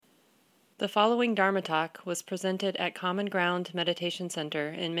The following Dharma talk was presented at Common Ground Meditation Center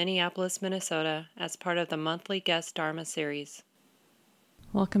in Minneapolis, Minnesota, as part of the monthly guest Dharma series.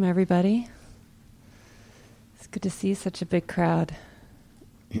 Welcome, everybody. It's good to see such a big crowd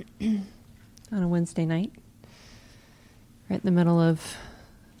on a Wednesday night, right in the middle of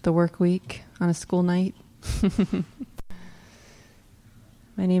the work week on a school night.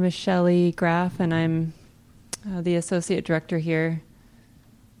 My name is Shelly Graf, and I'm the associate director here.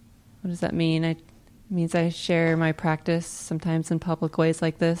 What does that mean? It means I share my practice sometimes in public ways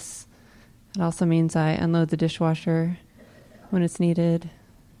like this. It also means I unload the dishwasher when it's needed,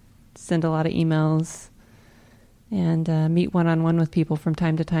 send a lot of emails, and meet one-on-one with people from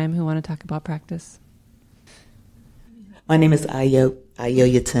time to time who want to talk about practice. My name is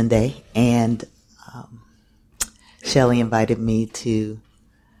Yetunde, and Shelly invited me to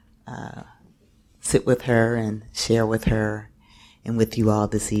sit with her and share with her and with you all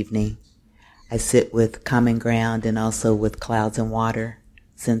this evening. I sit with Common Ground and also with Clouds and Water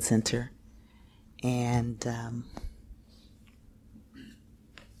Zen Center. And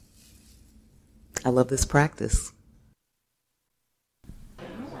I love this practice.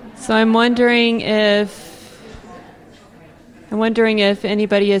 So I'm wondering if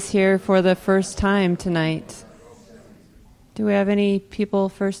anybody is here for the first time tonight. Do we have any people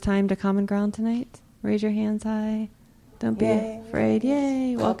first time to Common Ground tonight? Raise your hands high. Don't be afraid.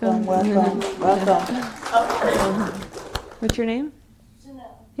 Yay, welcome. Welcome. What's your name?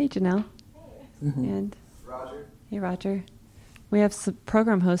 Janelle. Hey, Janelle. Mm-hmm. And Roger. hey, Roger. We have some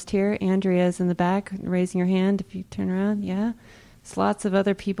program host here. Andrea's in the back, raising her hand if you turn around. Yeah. There's lots of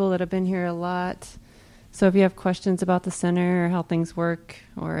other people that have been here a lot. So if you have questions about the center or how things work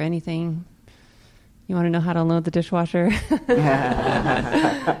or anything, you want to know how to load the dishwasher,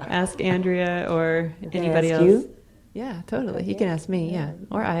 ask Andrea or anybody else. You? Yeah, totally. You can ask me, yeah.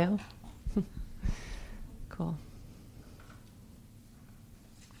 Or Io. Cool.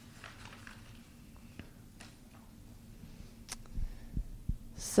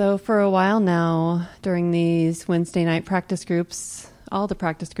 So for a while now, during these Wednesday night practice groups, all the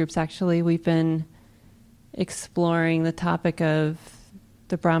practice groups actually, we've been exploring the topic of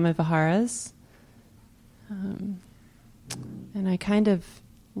the Brahma Viharas. And I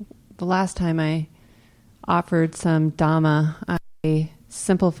the last time I offered some Dhamma, I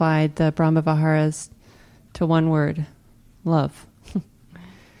simplified the Brahma Viharas to one word: love.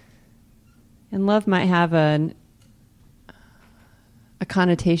 And love might have a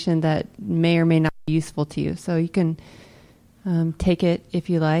connotation that may or may not be useful to you. So you can take it if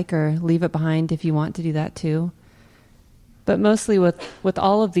you like, or leave it behind if you want to do that too. But mostly with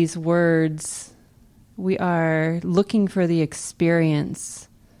all of these words, we are looking for the experience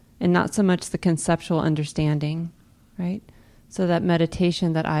and not so much the conceptual understanding, right? So that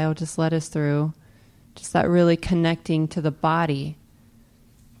meditation that Io just led us through, just that really connecting to the body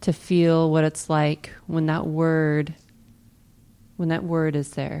to feel what it's like when that word is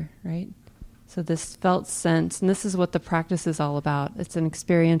there, right? So this felt sense, and this is what the practice is all about. It's an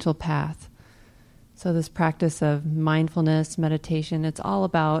experiential path. So this practice of mindfulness, meditation, it's all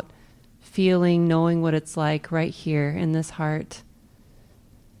about feeling, knowing what it's like right here in this heart.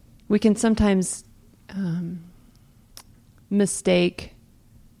 We can sometimes mistake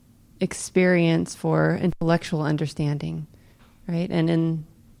experience for intellectual understanding, right? And in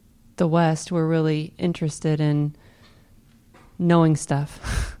the West, we're really interested in knowing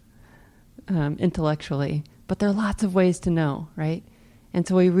stuff intellectually, but there are lots of ways to know, right? And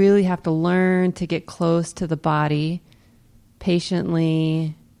so we really have to learn to get close to the body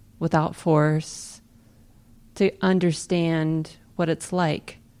patiently, without force, to understand what it's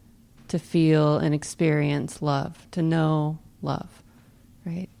like to feel and experience love, to know love,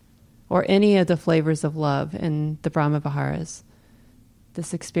 right? Or any of the flavors of love in the Brahma Viharas.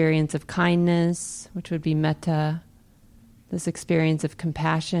 This experience of kindness, which would be metta, this experience of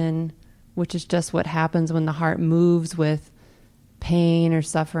compassion, which is just what happens when the heart moves with pain or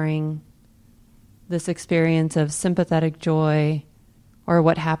suffering, this experience of sympathetic joy, or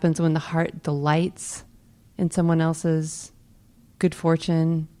what happens when the heart delights in someone else's good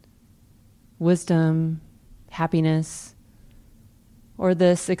fortune, wisdom, happiness, or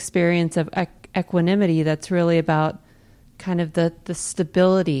this experience of equanimity that's really about kind of the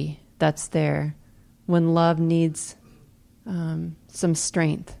stability that's there when love needs some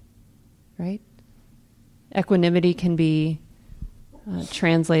strength, right? Equanimity can be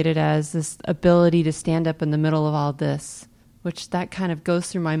translated as this ability to stand up in the middle of all this, which that kind of goes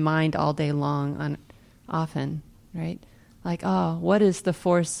through my mind all day long often, right? Like, oh, what is the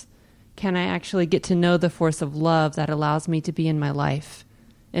force? Can I actually get to know the force of love that allows me to be in my life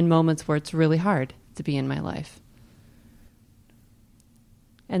in moments where it's really hard to be in my life.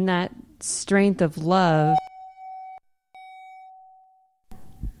 And that strength of love.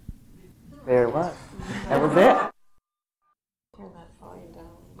 There it was. That was it. Turn that volume down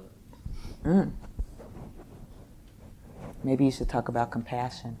a little bit. Maybe you should talk about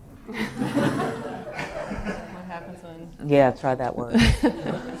compassion. What happens when... Yeah, try that word.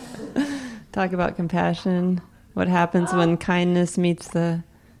 Talk about compassion. What happens when kindness meets the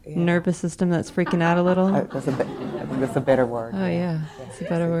nervous system that's freaking out a little? I think that's a better word. Oh, yeah. It's a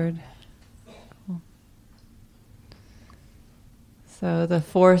better word. Cool. So the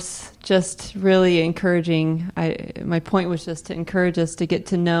force, just really encouraging. My point was just to encourage us to get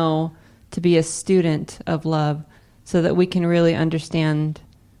to know, to be a student of love, so that we can really understand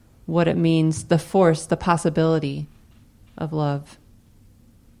what it means, the force, the possibility of love.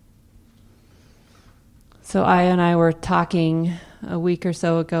 So Aya and I were talking a week or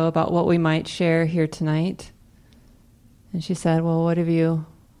so ago about what we might share here tonight. And she said, well, what have you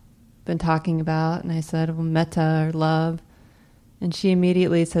been talking about? And I said, well, metta or love. And she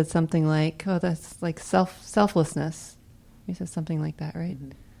immediately said something like, oh, that's like selflessness. You said something like that, right?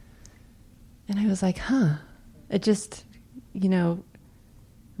 Mm-hmm. And I was like, It just,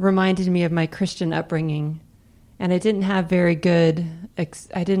 reminded me of my Christian upbringing. And I didn't have very good,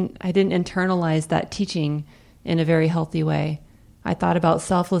 I didn't internalize that teaching in a very healthy way. I thought about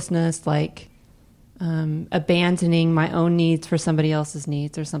selflessness like abandoning my own needs for somebody else's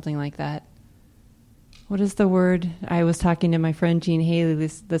needs or something like that. What is the word? I was talking to my friend Jean Haley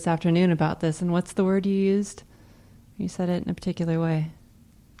this afternoon about this, and what's the word you used? You said it in a particular way.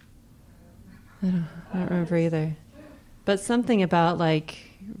 I don't remember either. But something about like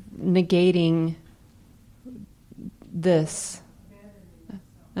negating this,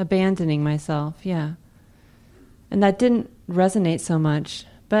 abandoning myself, yeah. And that didn't resonate so much,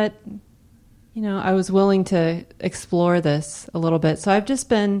 but, I was willing to explore this a little bit. So I've just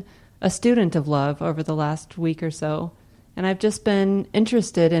been a student of love over the last week or so, and I've just been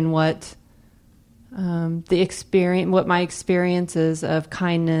interested in what what my experiences of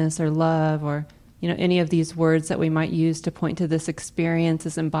kindness or love or, any of these words that we might use to point to this experience,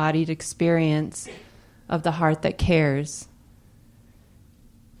 this embodied experience of the heart that cares,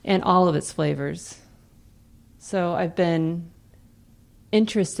 and all of its flavors. So I've been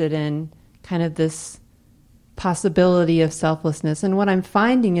interested in kind of this possibility of selflessness. And what I'm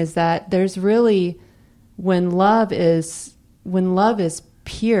finding is that there's really, when love is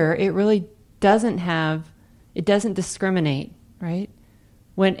pure, it really it doesn't discriminate, right?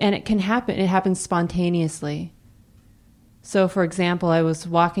 And it can happen, it happens spontaneously. So for example, I was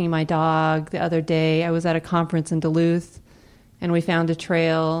walking my dog the other day. I was at a conference in Duluth, and we found a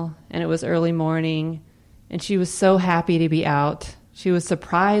trail, and it was early morning, and she was so happy to be out. She was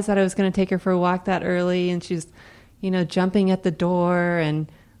surprised that I was going to take her for a walk that early, and she's, jumping at the door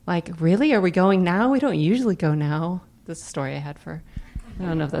and like, really? Are we going now? We don't usually go now. This is a story I had for her. I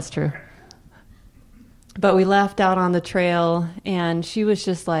don't know if that's true. But we left out on the trail, and she was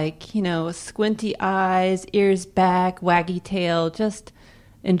just like, squinty eyes, ears back, waggy tail, just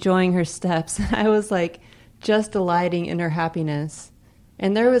enjoying her steps. I was like, just delighting in her happiness.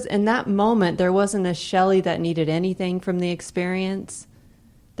 And in that moment, there wasn't a Shelly that needed anything from the experience.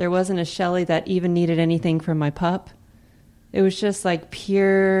 There wasn't a Shelly that even needed anything from my pup. It was just like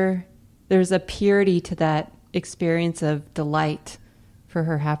pure, there's a purity to that experience of delight for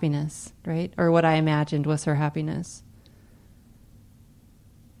her happiness, right? Or what I imagined was her happiness.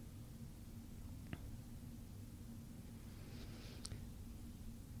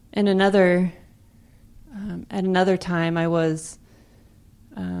 And at another time, I was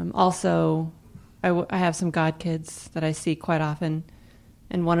also, I have some godkids that I see quite often,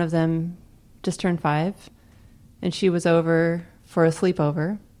 and one of them just turned 5, and she was over for a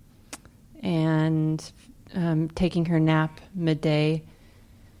sleepover, and taking her nap midday,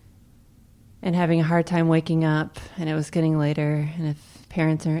 and having a hard time waking up, and it was getting later, and if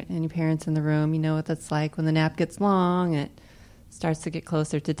any parents in the room, you know what that's like when the nap gets long, it starts to get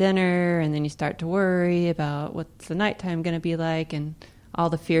closer to dinner, and then you start to worry about what's the nighttime going to be like, and all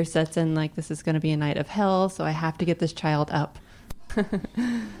the fear sets in, like this is going to be a night of hell, so I have to get this child up.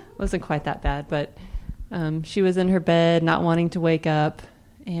 Wasn't quite that bad, but she was in her bed, not wanting to wake up,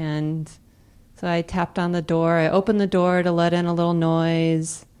 and so I tapped on the door. I opened the door to let in a little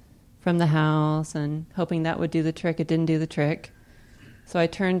noise from the house, and hoping that would do the trick. It didn't do the trick. So I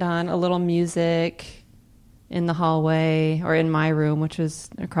turned on a little music in the hallway, or in my room, which was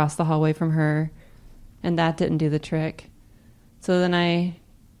across the hallway from her, and that didn't do the trick. So then I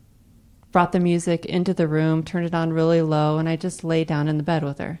brought the music into the room, turned it on really low, and I just lay down in the bed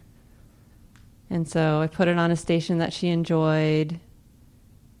with her. And so I put it on a station that she enjoyed,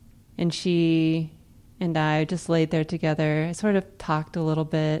 and she and I just laid there together. I sort of talked a little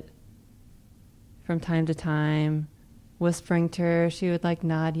bit from time to time, whispering to her. She would like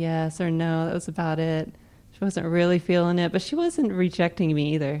nod yes or no. That was about it. She wasn't really feeling it, but she wasn't rejecting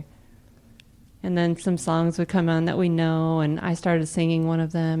me either. And then some songs would come on that we know, and I started singing one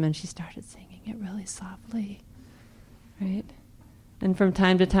of them, and she started singing it really softly, right? And from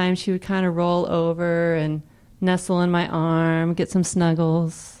time to time, she would kind of roll over and nestle in my arm, get some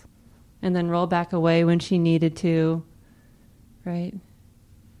snuggles, and then roll back away when she needed to, right?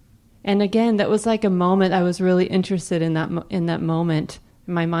 And again, that was like a moment I was really interested in that moment.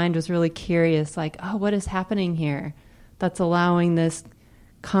 My mind was really curious, like, oh, what is happening here that's allowing this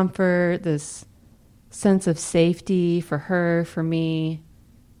comfort, this sense of safety for her, for me.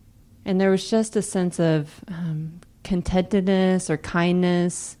 And there was just a sense of contentedness or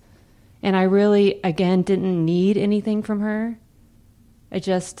kindness. And I really, again, didn't need anything from her. I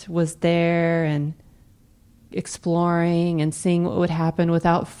just was there and exploring and seeing what would happen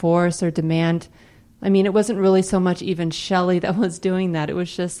without force or demand. I mean, it wasn't really so much even Shelly that was doing that. It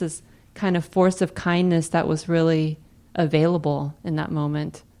was just this kind of force of kindness that was really available in that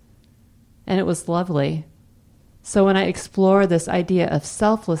moment. And it was lovely. So when I explore this idea of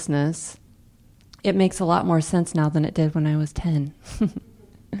selflessness, it makes a lot more sense now than it did when I was 10.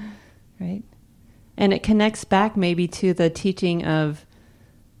 Right? And it connects back maybe to the teaching of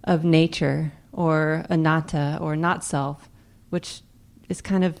nature or anatta or not self, which is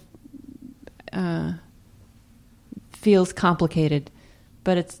kind of feels complicated,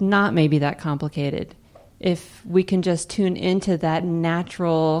 but it's not maybe that complicated. If we can just tune into that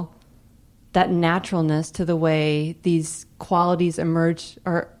naturalness to the way these qualities emerge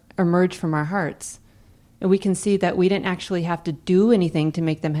from our hearts. And we can see that we didn't actually have to do anything to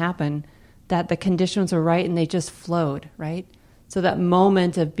make them happen, that the conditions were right and they just flowed, right? So that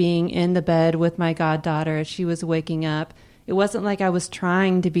moment of being in the bed with my goddaughter as she was waking up, it wasn't like I was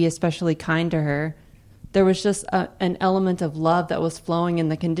trying to be especially kind to her. There was just an element of love that was flowing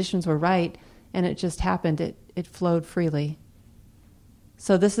and the conditions were right, and it just happened. It flowed freely.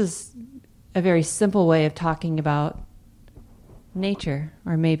 So this is a very simple way of talking about nature,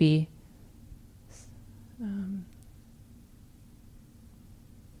 or maybe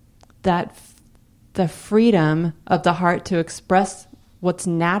that the freedom of the heart to express what's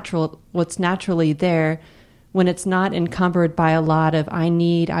naturally there, when it's not encumbered by a lot of I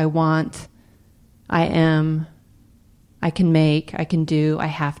need, I want, I am, I can make, I can do, I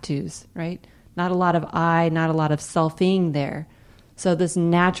have to's, right? Not a lot of I, not a lot of selfing there. So this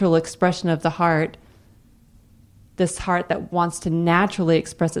natural expression of the heart, this heart that wants to naturally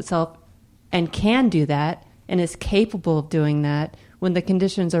express itself and can do that and is capable of doing that, when the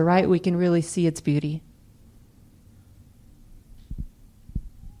conditions are right, we can really see its beauty.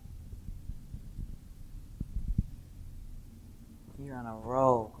 You're on a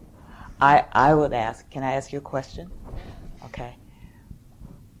roll. I would ask, can I ask you a question? Okay.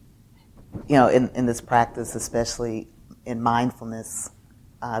 You know, in this practice, especially in mindfulness,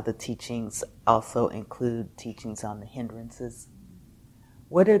 the teachings also include teachings on the hindrances.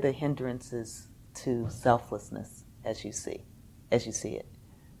 What are the hindrances to selflessness as you see it?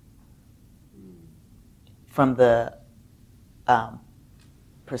 From the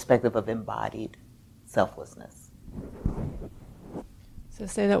perspective of embodied selflessness. So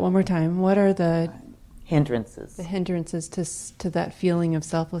say that one more time. What are the hindrances? The hindrances to that feeling of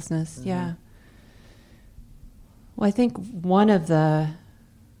selflessness. Mm-hmm. Yeah. Well, I think one of the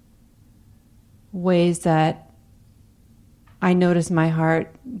ways that I notice my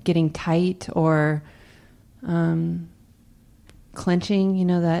heart getting tight or clenching,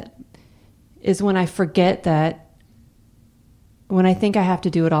 that is when I forget that, when I think I have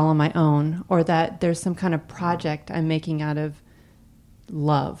to do it all on my own, or that there's some kind of project I'm making out of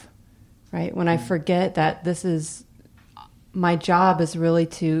love, right? When I forget that this is, my job is really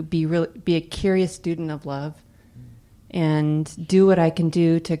to be a curious student of love and do what I can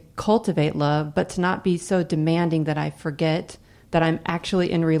do to cultivate love, but to not be so demanding that I forget that I'm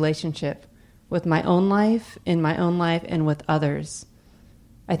actually in relationship with my own life, in my own life, and with others.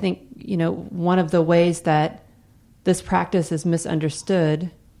 I think, one of the ways that this practice is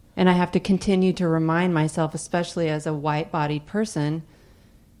misunderstood, and I have to continue to remind myself, especially as a white-bodied person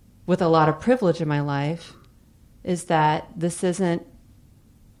with a lot of privilege in my life, is that this isn't,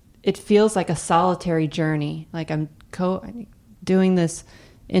 it feels like a solitary journey, like I'm doing this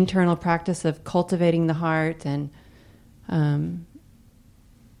internal practice of cultivating the heart and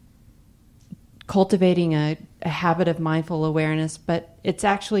cultivating a habit of mindful awareness, but it's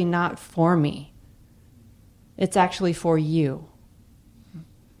actually not for me. It's actually for you.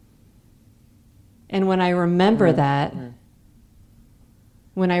 And when I remember that,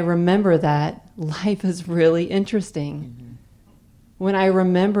 life is really interesting. When I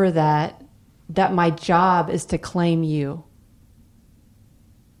remember that my job is to claim you,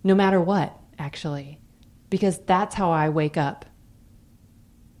 no matter what, actually, because that's how I wake up.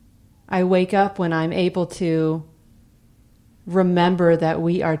 I wake up when I'm able to remember that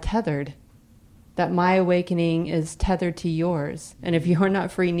we are tethered, that my awakening is tethered to yours. And if you're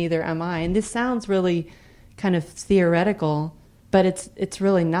not free, neither am I. And this sounds really kind of theoretical, but it's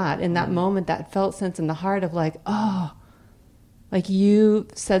really not. In that moment, that felt sense in the heart of like, oh, like you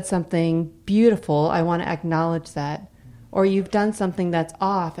said something beautiful, I want to acknowledge that. Or you've done something that's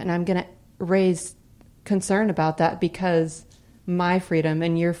off, and I'm going to raise concern about that because my freedom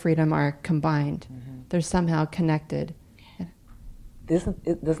and your freedom are combined. They're somehow connected. Doesn't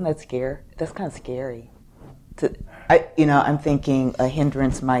that scare? That's kind of scary. I'm thinking a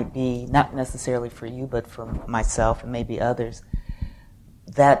hindrance might be not necessarily for you, but for myself and maybe others.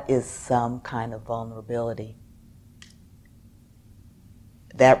 That is some kind of vulnerability.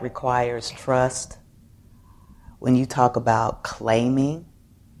 That requires trust. When you talk about claiming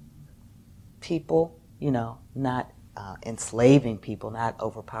people, not enslaving people, not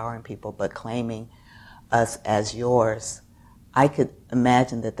overpowering people, but claiming us as yours, I could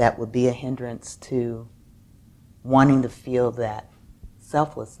imagine that would be a hindrance to wanting to feel that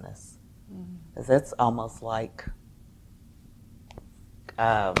selflessness. Because that's almost like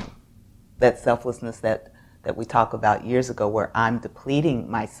that selflessness that we talked about years ago, where I'm depleting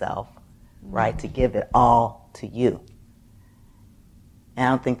myself, right, to give it all to you. And I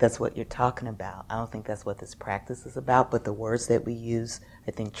don't think that's what you're talking about. I don't think that's what this practice is about, but the words that we use,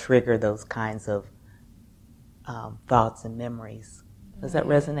 I think, trigger those kinds of thoughts and memories. Does that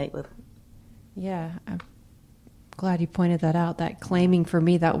resonate with? Yeah, I'm glad you pointed that out. That claiming, for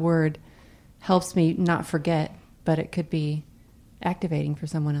me, that word helps me not forget, but it could be activating for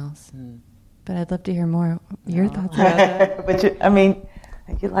someone else. But I'd love to hear more your thoughts about that. But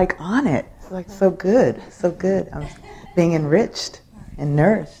you're like on it. It's like so good, so good. I'm being enriched and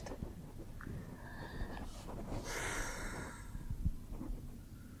nourished.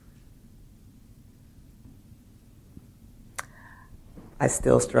 I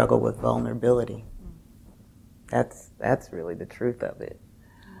still struggle with vulnerability. That's really the truth of it.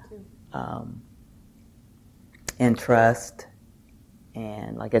 And trust.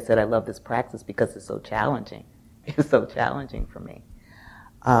 And like I said, I love this practice because it's so challenging. It's so challenging for me.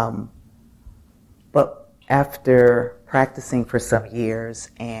 But after practicing for some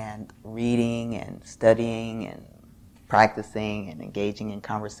years and reading and studying and practicing and engaging in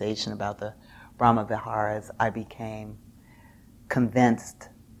conversation about the Brahma Viharas, I became convinced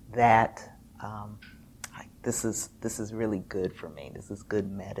that this is really good for me. This is good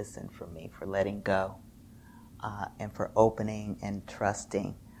medicine for me, for letting go and for opening and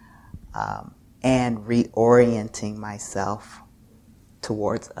trusting and reorienting myself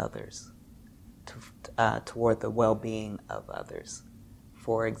towards others, toward the well-being of others.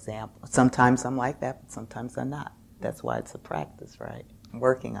 For example, sometimes I'm like that, but sometimes I'm not. That's why it's a practice, right? I'm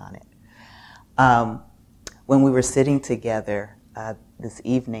working on it. When we were sitting together this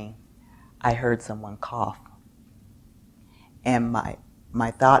evening, I heard someone cough. And my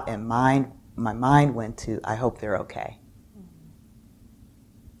thought and my mind went to, I hope they're okay.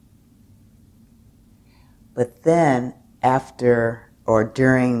 But then after or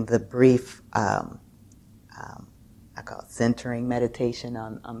during the brief, I call it centering meditation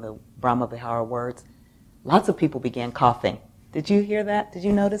on the Brahma Vihara words, lots of people began coughing. Did you hear that? Did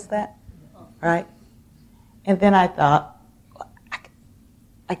you notice that? Right? And then I thought,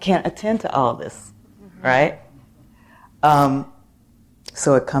 I can't attend to all this, right?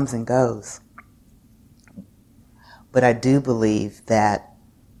 So it comes and goes. But I do believe that,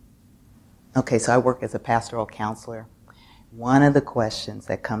 okay, so I work as a pastoral counselor. One of the questions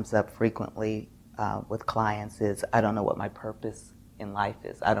that comes up frequently with clients is, I don't know what my purpose in life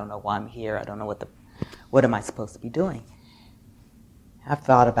is. I don't know why I'm here. I don't know what am I supposed to be doing? I've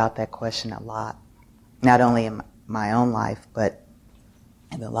thought about that question a lot, not only in my own life, but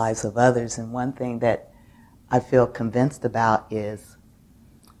in the lives of others. And one thing that I feel convinced about is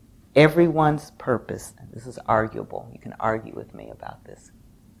everyone's purpose, and this is arguable, you can argue with me about this,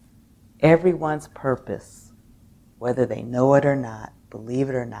 everyone's purpose, whether they know it or not, believe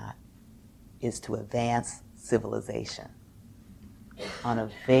it or not, is to advance civilization on a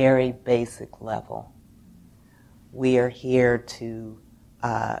very basic level. We are here to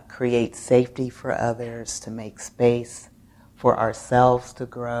create safety for others, to make space for ourselves to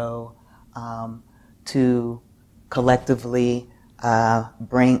grow, to collectively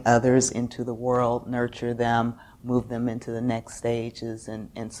bring others into the world, nurture them, move them into the next stages,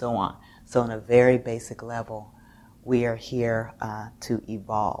 and so on. So on a very basic level, we are here to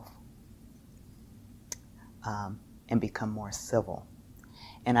evolve and become more civil.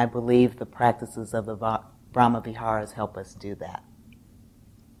 And I believe the practices of the Brahma Viharas help us do that.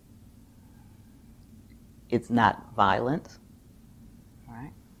 It's not violent,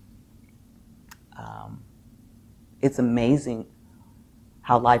 right? It's amazing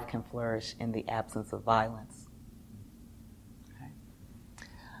how life can flourish in the absence of violence.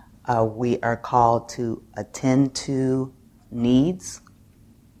 Okay. We are called to attend to needs,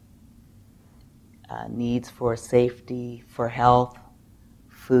 needs for safety, for health,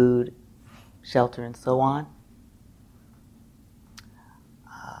 food, shelter, and so on.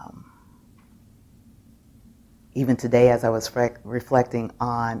 Even today, as I was reflecting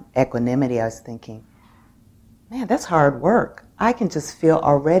on equanimity, I was thinking, man, that's hard work. I can just feel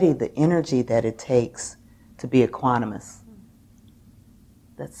already the energy that it takes to be equanimous.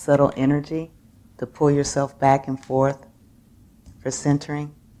 That subtle energy to pull yourself back and forth for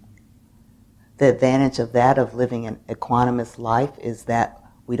centering. The advantage of that, of living an equanimous life, is that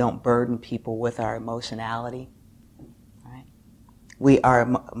we don't burden people with our emotionality. Right? We are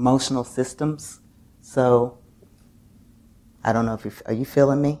emotional systems, so I don't know if are you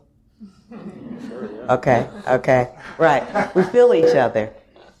feeling me? Sure, yeah. Okay, right. We feel each other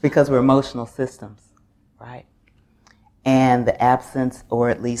because we're emotional systems, right? And the absence,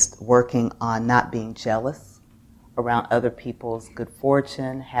 or at least working on not being jealous around other people's good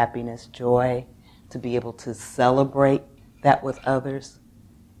fortune, happiness, joy, to be able to celebrate that with others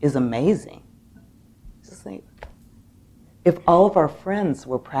is amazing. Just think, if all of our friends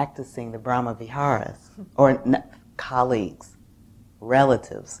were practicing the Brahma Viharas, or colleagues,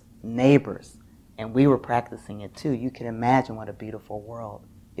 relatives, neighbors, and we were practicing it too, you can imagine what a beautiful world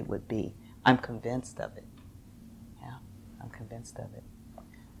it would be. I'm convinced of it. Yeah, I'm convinced of it.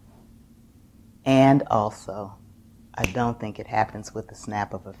 And also, I don't think it happens with the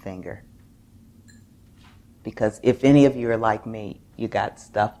snap of a finger. Because if any of you are like me, you got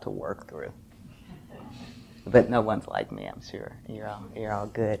stuff to work through. But no one's like me, I'm sure. You're all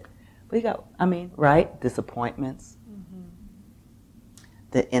good. We got, right? Disappointments. Mm-hmm.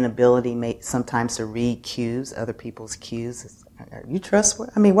 The inability sometimes to read cues, other people's cues. Are you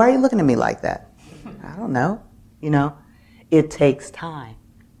trustworthy? Why are you looking at me like that? I don't know. It takes time.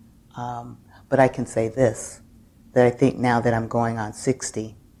 But I can say this, that I think now that I'm going on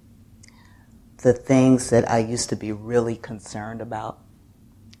 60, the things that I used to be really concerned about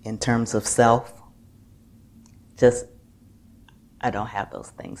in terms of self, I don't have those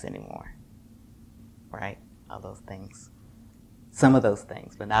things anymore, right? All those things. Some of those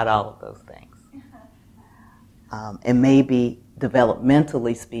things, but not all of those things. And maybe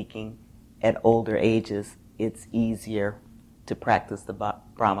developmentally speaking, at older ages, it's easier to practice the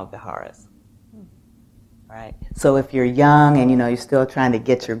Brahma Viharas, right? So if you're young and you're still trying to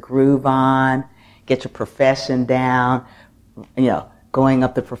get your groove on, get your profession down, going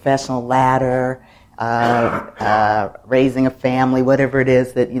up the professional ladder, raising a family, whatever it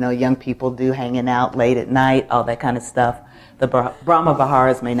is that young people do, hanging out late at night, all that kind of stuff. The Brahma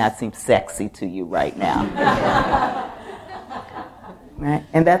Viharas may not seem sexy to you right now, right?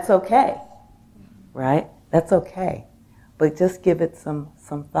 And that's okay, right? That's okay, but just give it some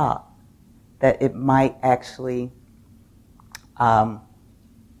thought that it might actually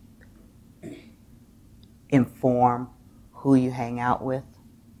inform who you hang out with,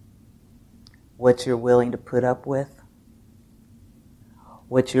 what you're willing to put up with,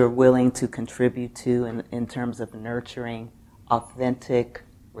 what you're willing to contribute to in terms of nurturing authentic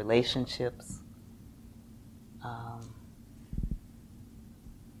relationships.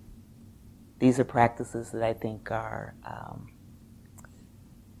 These are practices that I think are,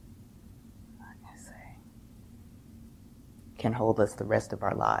 can hold us the rest of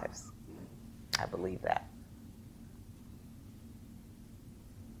our lives. I believe that.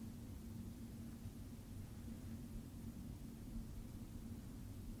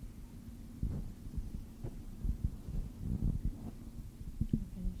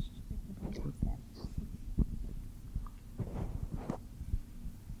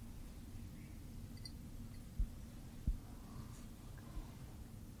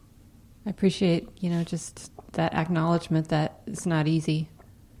 I appreciate, just that acknowledgement that it's not easy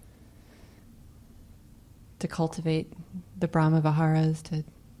to cultivate the Brahma Viharas, to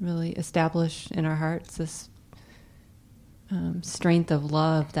really establish in our hearts this strength of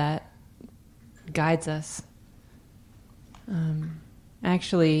love that guides us.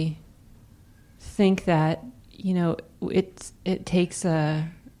 Actually think that, it takes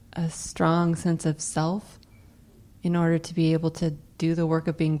a strong sense of self in order to be able to do the work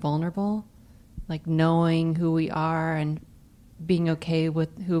of being vulnerable, like knowing who we are and being okay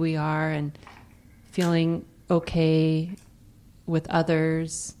with who we are and feeling okay with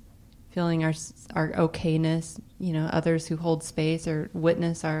others, feeling our okayness, others who hold space or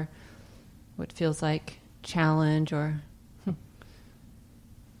witness our what feels like challenge or I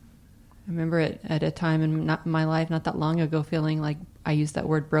remember at a time in my life not that long ago feeling like I used that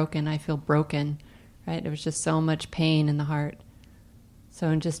word broken. I feel broken, right? There was just so much pain in the heart. So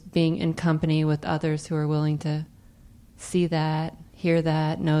in just being in company with others who are willing to see that, hear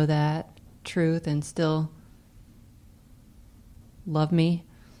that, know that truth and still love me,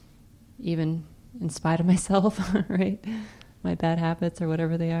 even in spite of myself, right? My bad habits or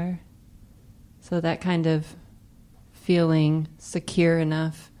whatever they are. So that kind of feeling secure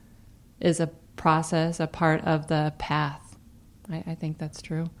enough is a process, a part of the path. I think that's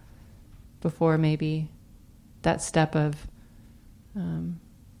true. Before maybe that step of,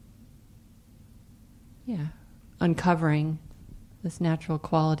 uncovering this natural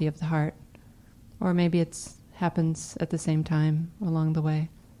quality of the heart. Or maybe it's happens at the same time along the way.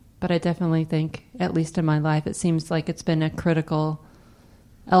 But I definitely think, at least in my life, it seems like it's been a critical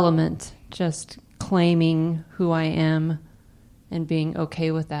element, just claiming who I am and being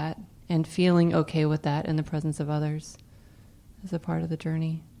okay with that and feeling okay with that in the presence of others as a part of the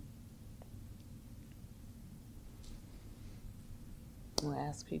journey. We'll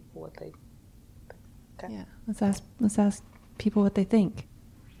ask people what they think. Okay. Yeah, let's ask people what they think.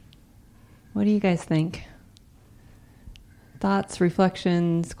 What do you guys think? Thoughts,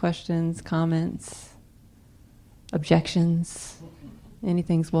 reflections, questions, comments, objections.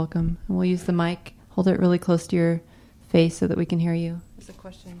 Anything's welcome. And we'll use the mic. Hold it really close to your face so that we can hear you. There's a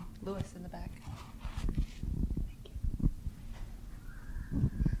question. Louis in the back.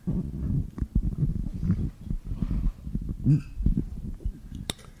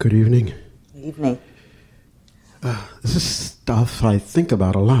 Good evening. Good evening. This is stuff I think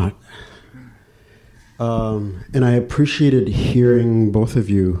about a lot. And I appreciated hearing both of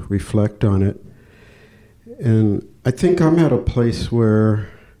you reflect on it. And I think I'm at a place where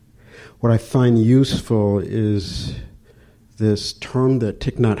what I find useful is this term that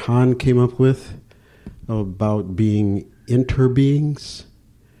Thich Nhat Hanh came up with about being interbeings.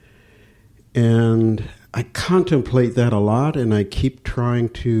 And I contemplate that a lot, and I keep trying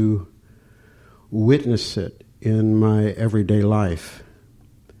to witness it in my everyday life.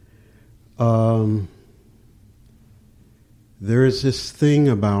 There is this thing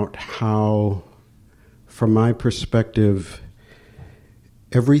about how, from my perspective,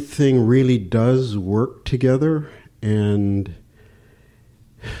 everything really does work together, and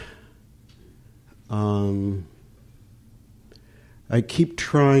I keep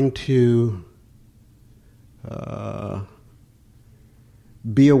trying to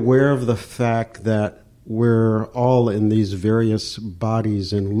be aware of the fact that we're all in these various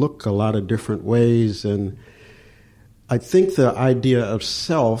bodies and look a lot of different ways, and I think the idea of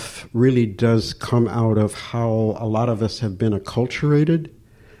self really does come out of how a lot of us have been acculturated.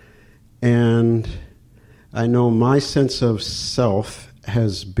 And I know my sense of self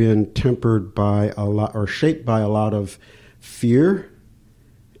has been tempered by a lot, or shaped by a lot of fear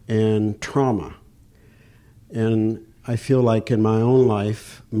and trauma. And I feel like in my own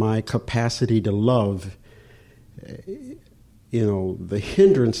life, my capacity to love, the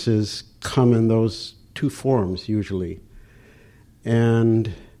hindrances come in those two forms usually.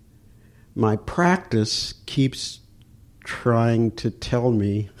 And my practice keeps trying to tell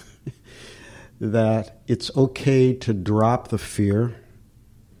me that it's okay to drop the fear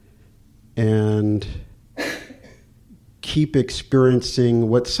and keep experiencing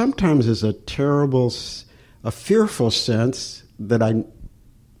what sometimes is a fearful sense that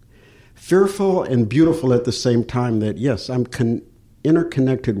fearful and beautiful at the same time, that yes, I'm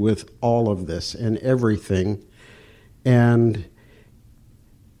interconnected with all of this and everything, and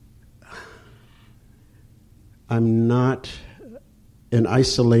I'm not an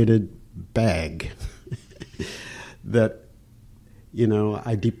isolated bag that,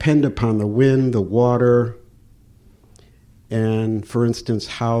 I depend upon the wind, the water, and, for instance,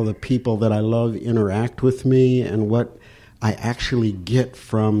 how the people that I love interact with me and what I actually get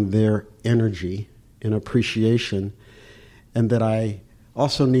from their energy and appreciation, and that I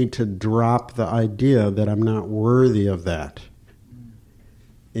also need to drop the idea that I'm not worthy of that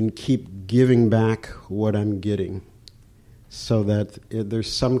and keep giving back what I'm getting. so that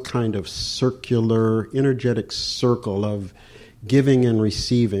there's some kind of circular, energetic circle of giving and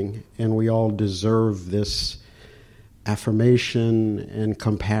receiving, and we all deserve this affirmation and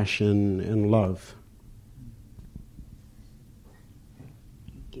compassion and love.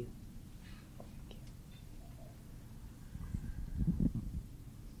 Thank you.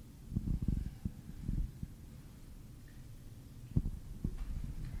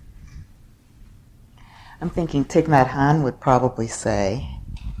 I'm thinking Thich Nhat Hanh would probably say,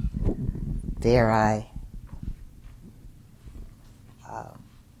 dare I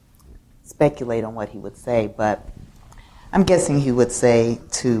speculate on what he would say, but I'm guessing he would say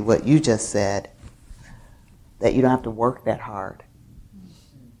to what you just said, that you don't have to work that hard.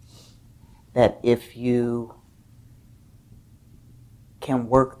 That if you can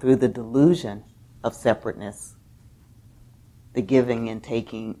work through the delusion of separateness, the giving and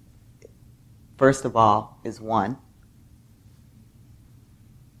taking, first of all, is one.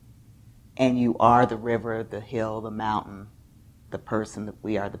 And you are the river, the hill, the mountain, the person, that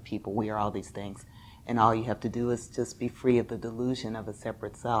we are the people, we are all these things. And all you have to do is just be free of the delusion of a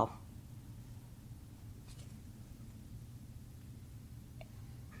separate self.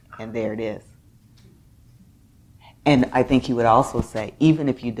 And there it is. And I think he would also say, even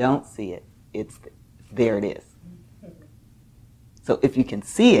if you don't see it, there it is. So if you can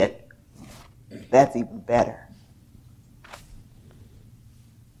see it, that's even better.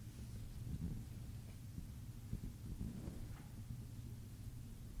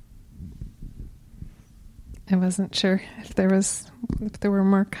 I wasn't sure if there were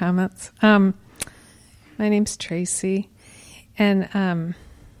more comments. My name's Tracy, and I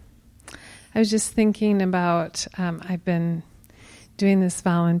was just thinking about, I've been doing this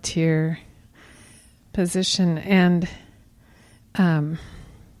volunteer position, and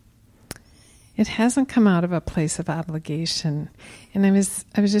it hasn't come out of a place of obligation. And I was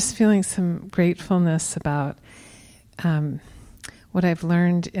just feeling some gratefulness about what I've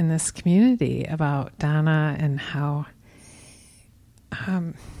learned in this community about Dana and how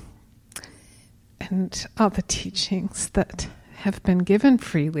and all the teachings that have been given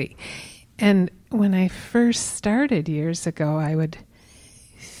freely. And when I first started years ago, I would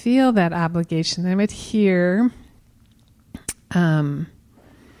feel that obligation. I would hear,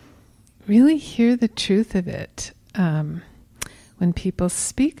 really hear the truth of it when people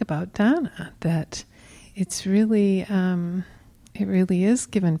speak about Dana, that it's really, it really is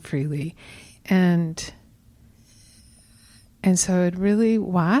given freely. And so I'd really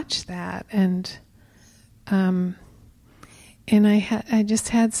watch that, and I just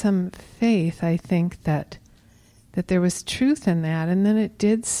had some faith, I think, that there was truth in that, and then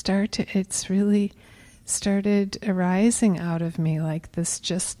it's really started arising out of me, like this,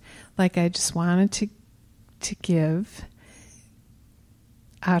 just like I just wanted to give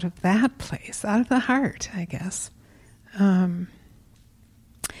out of that place, out of the heart, I guess.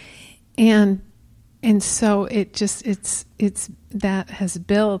 And so it's that has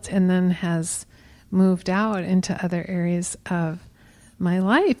built and then has moved out into other areas of my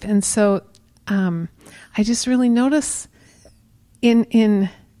life. And so I just really notice in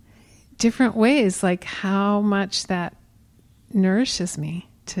different ways, like how much that nourishes me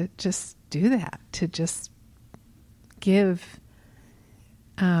to just do that, to just give.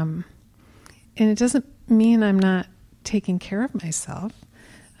 And it doesn't mean I'm not taking care of myself.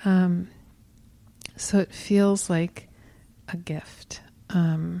 So it feels like a gift.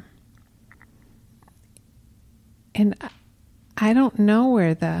 And I don't know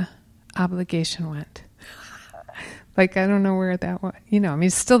where the obligation went. Like, I don't know where that went. I mean,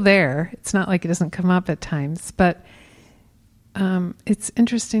 it's still there. It's not like it doesn't come up at times. But it's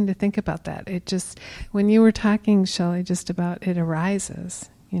interesting to think about that. It just, when you were talking, Shelly, just about it arises,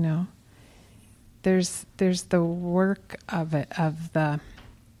 There's the work of it, of the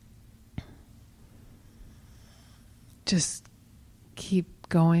just keep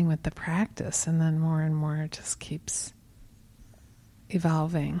going with the practice, and then more and more it just keeps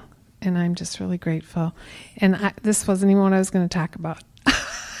evolving. And I'm just really grateful. And this wasn't even what I was going to talk about.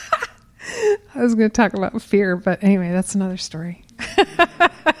 I was going to talk about fear, but anyway, that's another story.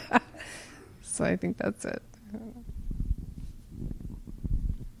 So I think that's it.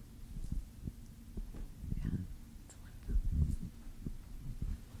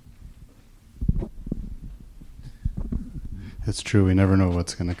 It's true, we never know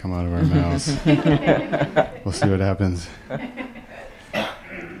what's going to come out of our mouths. We'll see what happens.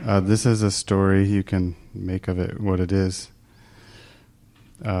 This is a story, you can make of it what it is.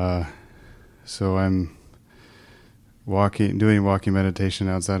 So I'm doing walking meditation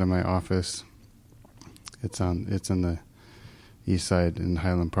outside of my office. It's in the East Side in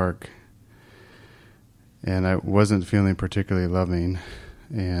Highland Park. And I wasn't feeling particularly loving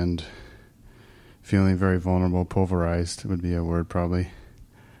and feeling very vulnerable, pulverized would be a word probably.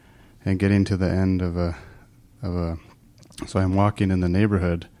 And getting to the end of a so I'm walking in the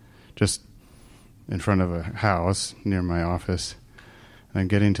neighborhood just in front of a house near my office. And I'm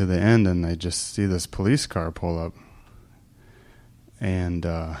getting to the end and I just see this police car pull up. And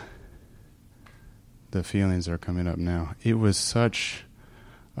the feelings are coming up now. It was such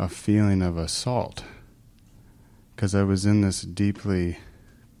a feeling of assault because I was in this deeply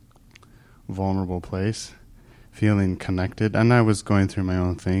vulnerable place, feeling connected, and I was going through my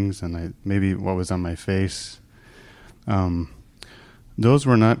own things, and maybe what was on my face. Those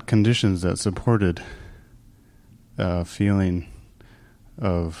were not conditions that supported a feeling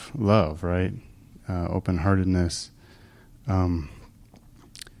of love, right? Open-heartedness,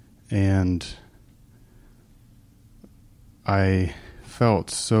 and I felt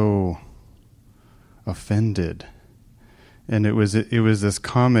so offended. And it was this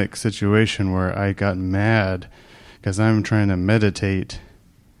comic situation where I got mad because I'm trying to meditate.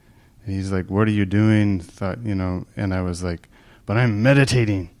 And he's like, "What are you doing?" And I was like, "But I'm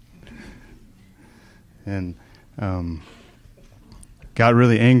meditating." And got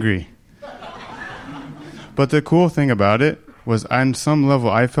really angry. But the cool thing about it was on some level,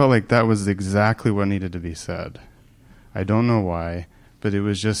 I felt like that was exactly what needed to be said. I don't know why, but it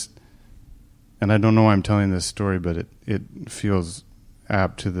was just, and I don't know why I'm telling this story, but it feels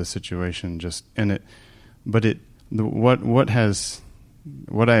apt to the situation.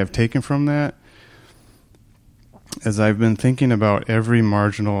 What I have taken from that is I've been thinking about every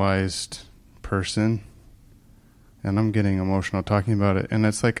marginalized person, and I'm getting emotional talking about it, and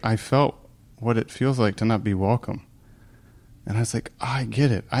it's like I felt what it feels like to not be welcome. And I was like, I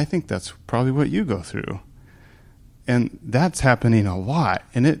get it. I think that's probably what you go through. And that's happening a lot.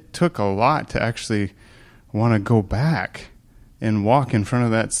 And it took a lot to actually want to go back and walk in front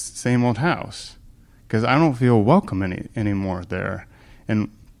of that same old house because I don't feel welcome anymore there.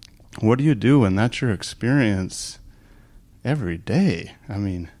 And what do you do when that's your experience every day? I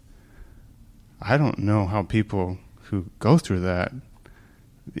mean, I don't know how people who go through that,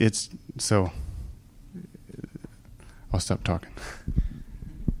 I'll stop talking.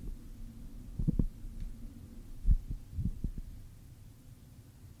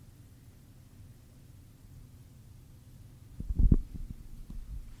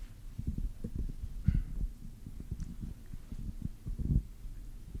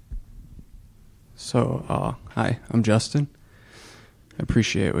 So, hi, I'm Justin. I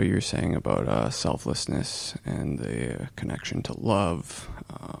appreciate what you're saying about selflessness and the connection to love.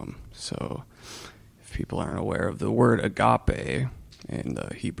 So, if people aren't aware of the word agape in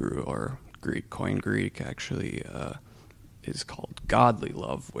the Hebrew or Greek, Koine Greek, actually is called godly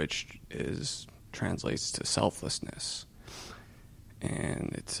love, which translates to selflessness.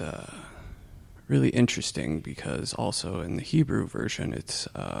 And it's really interesting because also in the Hebrew version, it's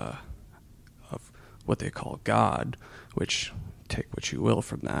of what they call God, which take what you will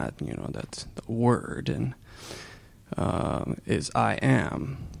from that, that's the word, and is I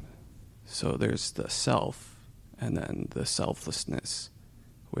am. So there's the self, and then the selflessness,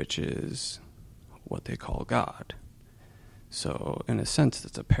 which is what they call God. So in a sense,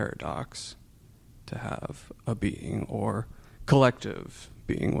 it's a paradox to have a being or collective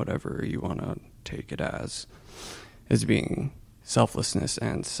being, whatever you want to take it as being selflessness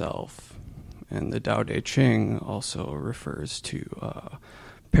and self. And the Tao Te Ching also refers to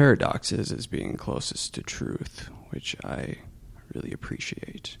paradoxes as being closest to truth, which I really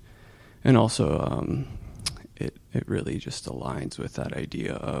appreciate. And also, it really just aligns with that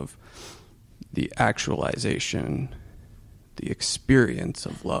idea of the actualization, the experience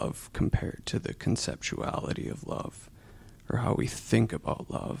of love compared to the conceptuality of love, or how we think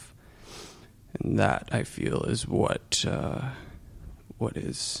about love. And that, I feel, is what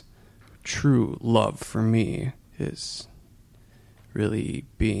is true love for me, is really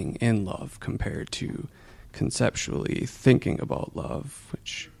being in love compared to conceptually thinking about love,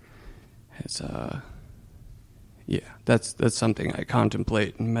 which is that's something I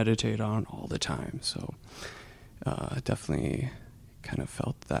contemplate and meditate on all the time. So definitely kind of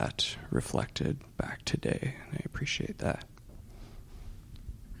felt that reflected back today, and I appreciate that.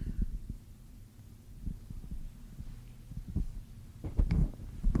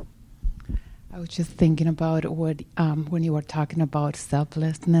 I was just thinking about what when you were talking about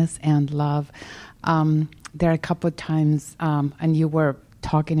selflessness and love. There are a couple of times, and you were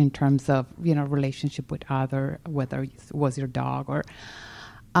talking in terms of relationship with other, whether it was your dog or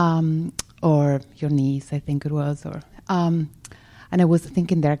your niece, I think it was, or And I was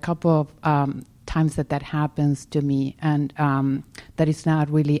thinking there are a couple of times that happens to me, and that is not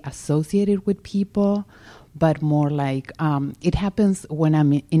really associated with people, but more like it happens when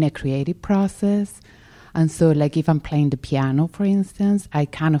I'm in a creative process. And so, like, if I'm playing the piano, for instance, I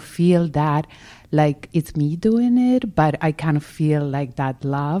kind of feel that, like, it's me doing it, but I kind of feel like that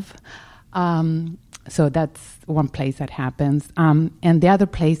love. So that's one place that happens. And the other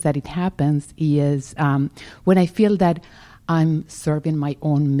place that it happens is when I feel that I'm serving my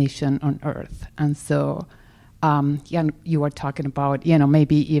own mission on earth. And so, you were talking about,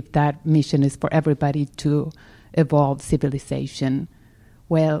 maybe if that mission is for everybody to evolve civilization.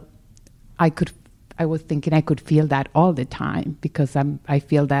 Well, I was thinking I could feel that all the time, because I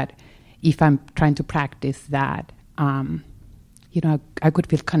feel that if I'm trying to practice that, I could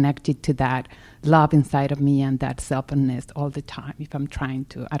feel connected to that love inside of me and that selflessness all the time if I'm trying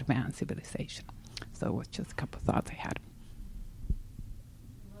to advance civilization. So it was just a couple of thoughts I had.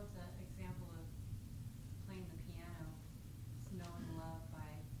 I love that example of playing the piano, just knowing love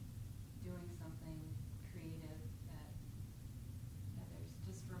by doing something creative that there's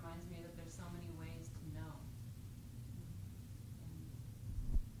just reminds me that there's so many ways to know. And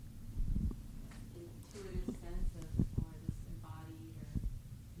intuitive sense of, or this embodied, or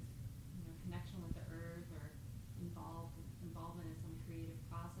this, connection with the earth, or involvement in some creative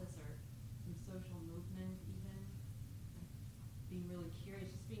process, or some social movement, even. Being really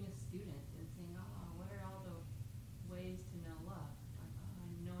curious, just being a student and saying, what are all the ways to know love?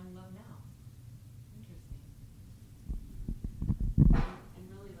 I'm knowing love now. Interesting. And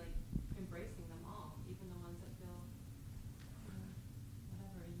really, like, embracing them all, even the ones that feel,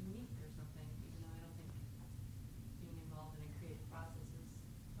 whatever, unique or something, even though I don't think being involved in a creative process is,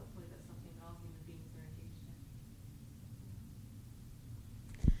 hopefully that's something that all human beings are engaged in.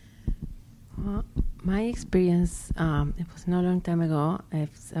 My experience, it was not a long time ago. I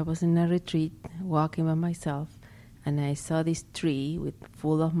was in a retreat walking by myself, and I saw this tree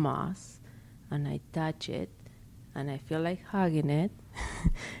full of moss, and I touch it, and I feel like hugging it,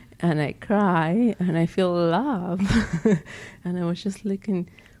 and I cry, and I feel love. And I was just looking,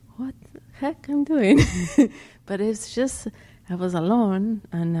 what the heck I'm doing? But it's just, I was alone,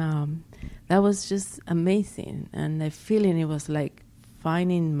 and that was just amazing. And the feeling, it was like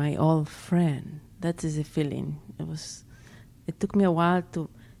finding my old friend. That is a feeling. It took me a while to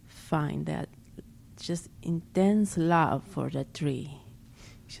find that just intense love for that tree.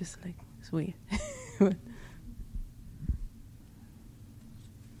 It's just like, it's weird. I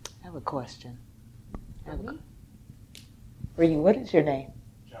have a question. What is your name?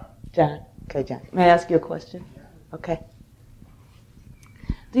 John. John. Okay, John. May I ask you a question? Yeah. Okay.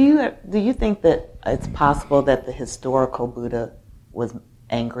 Do you think that it's possible that the historical Buddha was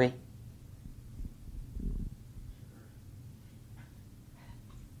angry?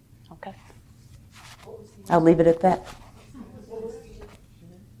 Okay. I'll leave it at that.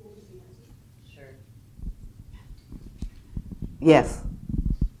 Sure. Yes.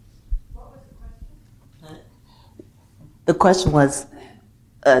 What was the question? The question was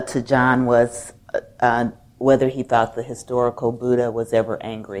to John was whether he thought the historical Buddha was ever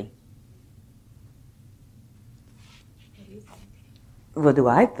angry. What do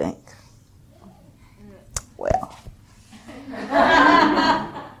I think? Well.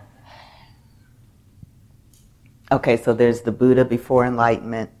 Okay, so there's the Buddha before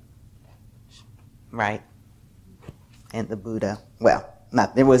enlightenment, right? And the Buddha,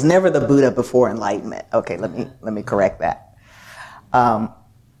 there was never the Buddha before enlightenment. Okay, let me correct that.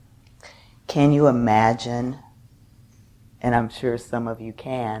 Can you imagine, and I'm sure some of you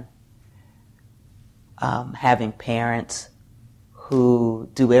can, having parents who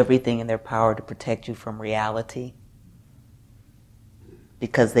do everything in their power to protect you from reality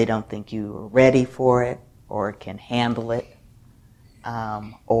because they don't think you are ready for it or can handle it,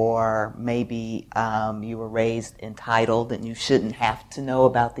 or maybe you were raised entitled and you shouldn't have to know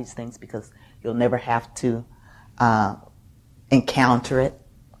about these things because you'll never have to encounter it,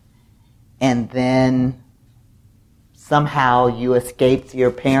 and then somehow you escaped to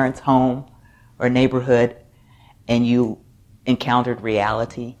your parents' home or neighborhood and you encountered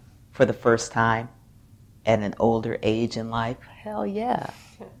reality for the first time at an older age in life. Hell yeah.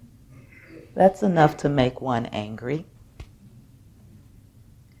 That's enough to make one angry.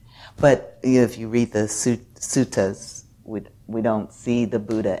 But if you read the suttas, we don't see the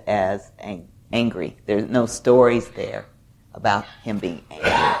Buddha as angry. There's no stories there about him being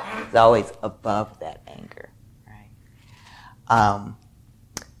angry. He's always above that anger, right?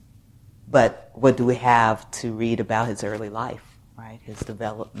 But what do we have to read about his early life, right? His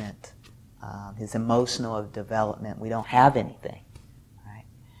development, his emotional development. We don't have anything, right?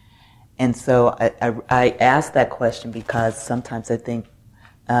 And so I ask that question because sometimes I think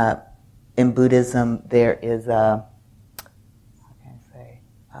in Buddhism there is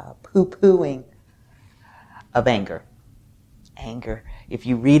poo-pooing of anger. Anger. If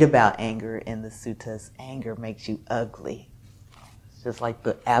you read about anger in the suttas, anger makes you ugly. It's just like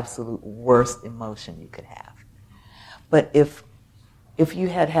the absolute worst emotion you could have. But if you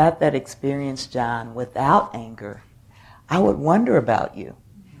had had that experience, John, without anger, I would wonder about you.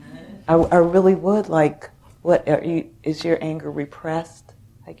 I really would. Like, what are you? Is your anger repressed?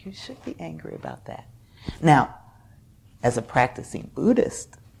 Like, you should be angry about that. Now, as a practicing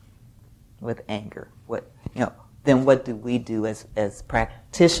Buddhist, with anger, then what do we do as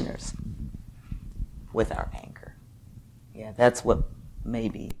practitioners with our anger? Yeah, that's what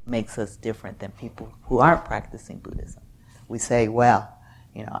maybe makes us different than people who aren't practicing Buddhism. We say, well,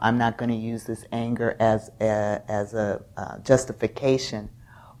 I'm not going to use this anger as a justification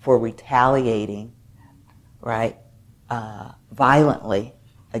for retaliating, right, violently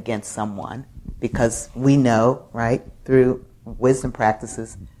against someone, because we know, right, through wisdom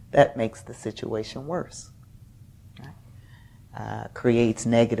practices, that makes the situation worse. Right? Creates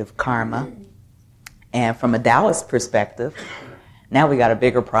negative karma. And from a Taoist perspective, now we got a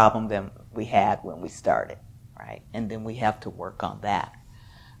bigger problem than we had when we started, right? And then we have to work on that.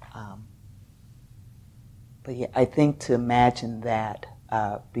 But yeah, I think to imagine that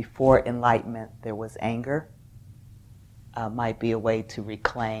before enlightenment there was anger might be a way to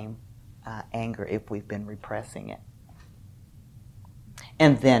reclaim anger if we've been repressing it.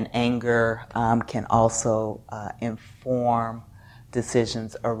 And then anger can also inform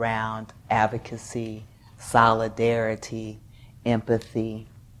decisions around advocacy, solidarity, empathy,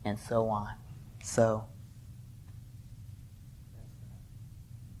 and so on. So,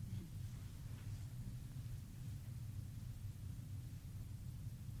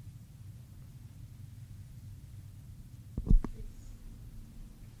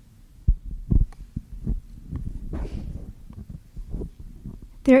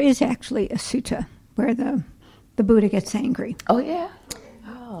 there is actually a sutta where the Buddha gets angry. oh yeah,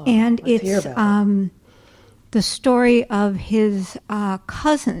 oh, And let's hear it's about it. The story of his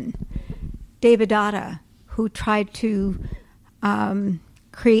cousin, Devadatta, who tried to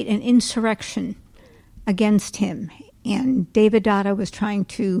create an insurrection against him. And Devadatta was trying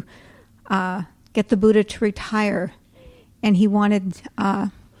to get the Buddha to retire, and he wanted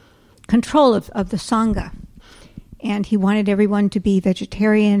control of the Sangha. And he wanted everyone to be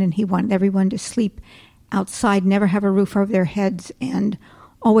vegetarian, and he wanted everyone to sleep outside, never have a roof over their heads, and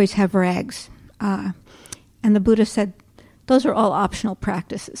always have rags. And the Buddha said, those are all optional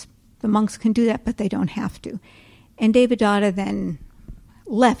practices. The monks can do that, but they don't have to. And Devadatta then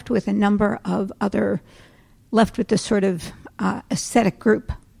left with a number of left with this sort of ascetic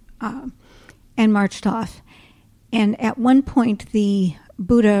group and marched off. And at one point, the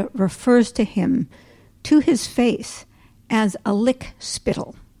Buddha refers to him to his face as a lick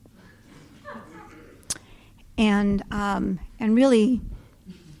spittle. And really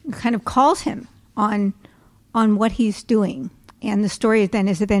kind of calls him on what he's doing. And the story then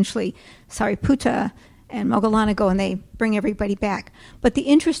is eventually Sariputta and Moggallana go and they bring everybody back. But the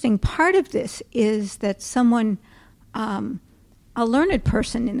interesting part of this is that someone, a learned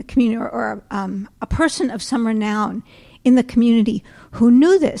person in the community or a person of some renown in the community who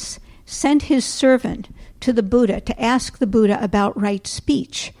knew this, sent his servant to the Buddha to ask the Buddha about right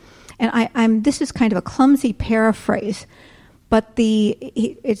speech. And this is kind of a clumsy paraphrase, but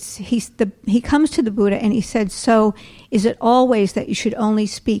he comes to the Buddha and he said, so is it always that you should only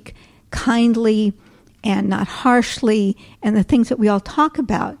speak kindly and not harshly, and the things that we all talk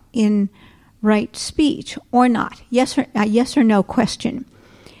about in right speech, or not? Yes or no question.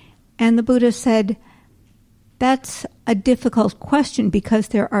 And the Buddha said, that's a difficult question because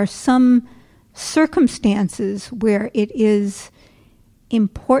there are some circumstances where it is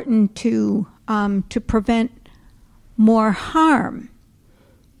important to prevent more harm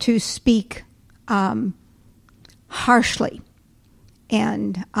to speak harshly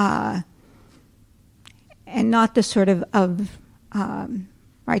and not the sort of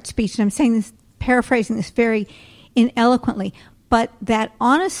right speech. And I'm saying this, paraphrasing this very ineloquently, but that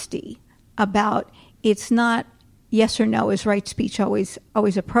honesty about it's not yes or no, is right speech always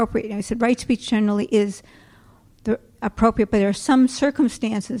appropriate? And I said right speech generally is appropriate, but there are some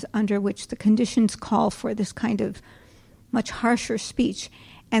circumstances under which the conditions call for this kind of much harsher speech,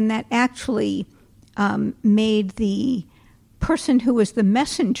 and that actually made the person who was the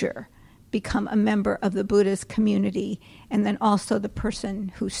messenger become a member of the Buddha's community, and then also the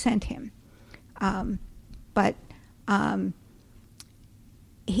person who sent him. But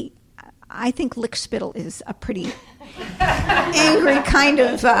I think lickspittle is a pretty angry kind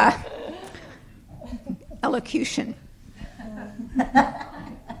of elocution. That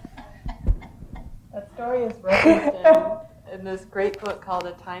story is referenced in this great book called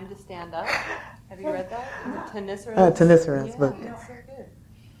A Time to Stand Up. Have you read that? Tanissaran's book. Yeah, it's so good.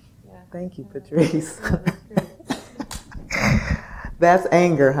 Yeah. Thank you, Patrice. Yeah, that's great. That's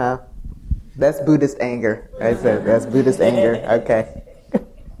anger, huh? That's Buddhist anger. I said that's Buddhist anger. Okay.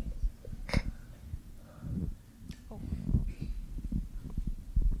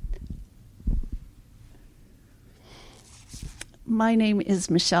 My name is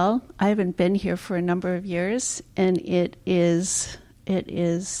Michelle. I haven't been here for a number of years, and it is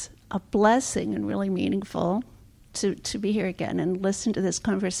a blessing and really meaningful to be here again and listen to this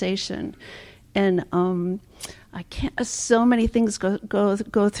conversation. And I can't. So many things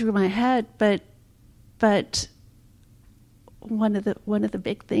go through my head, but one of the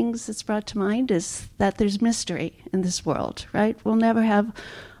big things that's brought to mind is that there's mystery in this world. Right? We'll never have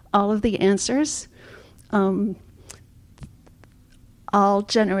all of the answers. All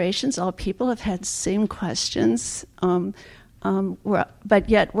generations, all people have had the same questions, but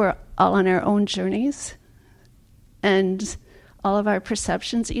yet we're all on our own journeys, and all of our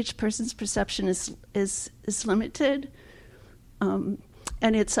perceptions, each person's perception is limited, and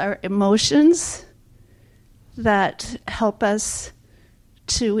it's our emotions that help us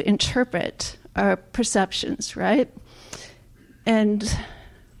to interpret our perceptions, right? And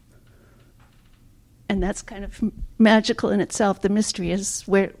that's kind of magical in itself. The mystery is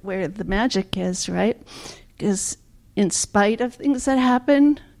where the magic is, right? Because in spite of things that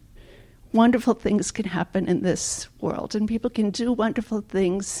happen, wonderful things can happen in this world. And people can do wonderful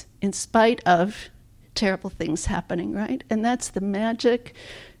things in spite of terrible things happening, right? And that's the magic,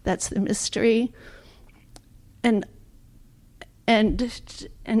 that's the mystery. And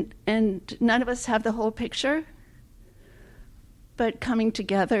none of us have the whole picture. But coming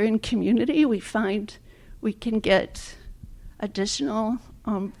together in community, we find we can get additional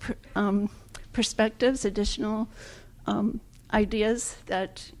perspectives, additional ideas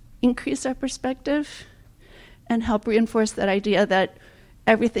that increase our perspective and help reinforce that idea that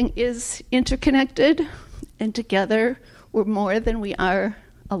everything is interconnected, and together we're more than we are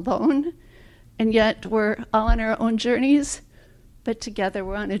alone, and yet we're all on our own journeys, but together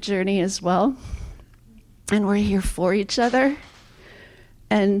we're on a journey as well, and we're here for each other.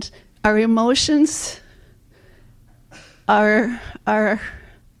 And our emotions are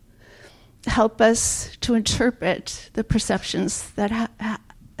help us to interpret the perceptions that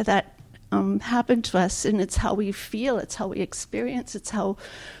happen to us, and it's how we feel, it's how we experience, it's how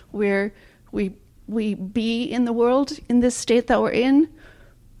we be in the world in this state that we're in.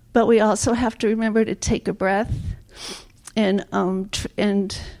 But we also have to remember to take a breath and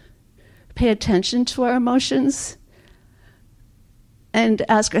pay attention to our emotions. And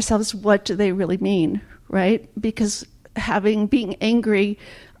ask ourselves, what do they really mean, right? Because being angry,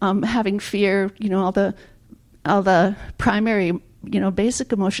 having fear, all the primary,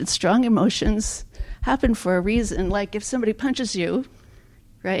 basic emotions, strong emotions, happen for a reason. Like if somebody punches you,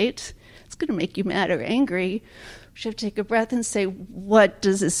 right? It's going to make you mad or angry. You should take a breath and say, what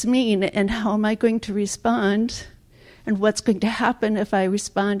does this mean, and how am I going to respond, and what's going to happen if I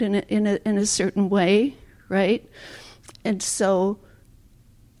respond in a certain way, right? And so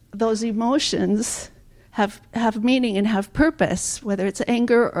those emotions have meaning and have purpose, whether it's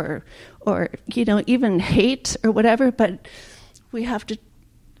anger or even hate or whatever. But we have to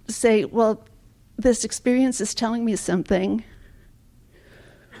say, well, this experience is telling me something,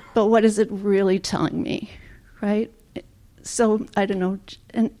 but what is it really telling me, right? So I don't know,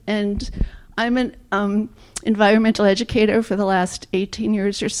 and I'm an environmental educator for the last 18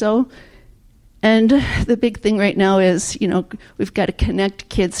 years or so. And the big thing right now is, we've got to connect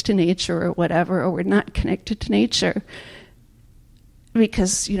kids to nature or whatever, or we're not connected to nature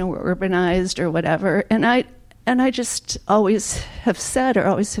because, we're urbanized or whatever. And I just always have said or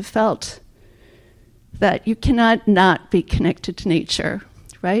always have felt that you cannot not be connected to nature,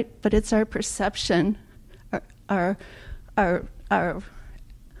 right? But it's our perception, our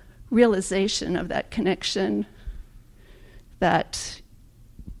realization of that connection that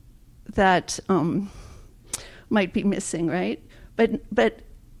might be missing, right? But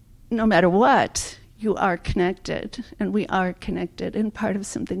no matter what, you are connected, and we are connected and part of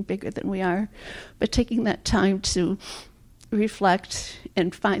something bigger than we are. But taking that time to reflect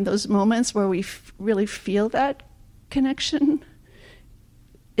and find those moments where we really feel that connection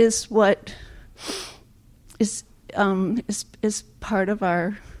is what is part of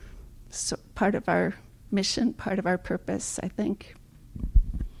part of our mission, part of our purpose, I think.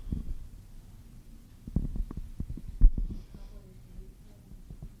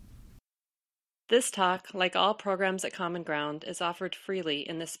 This talk, like all programs at Common Ground, is offered freely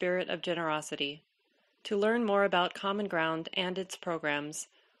in the spirit of generosity. To learn more about Common Ground and its programs,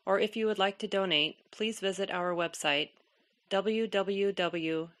 or if you would like to donate, please visit our website,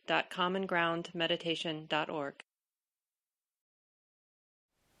 www.commongroundmeditation.org.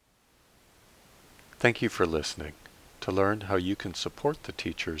 Thank you for listening. To learn how you can support the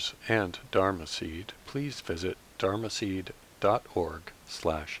teachers and Dharma Seed, please visit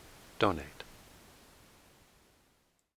dharmaseed.org/donate.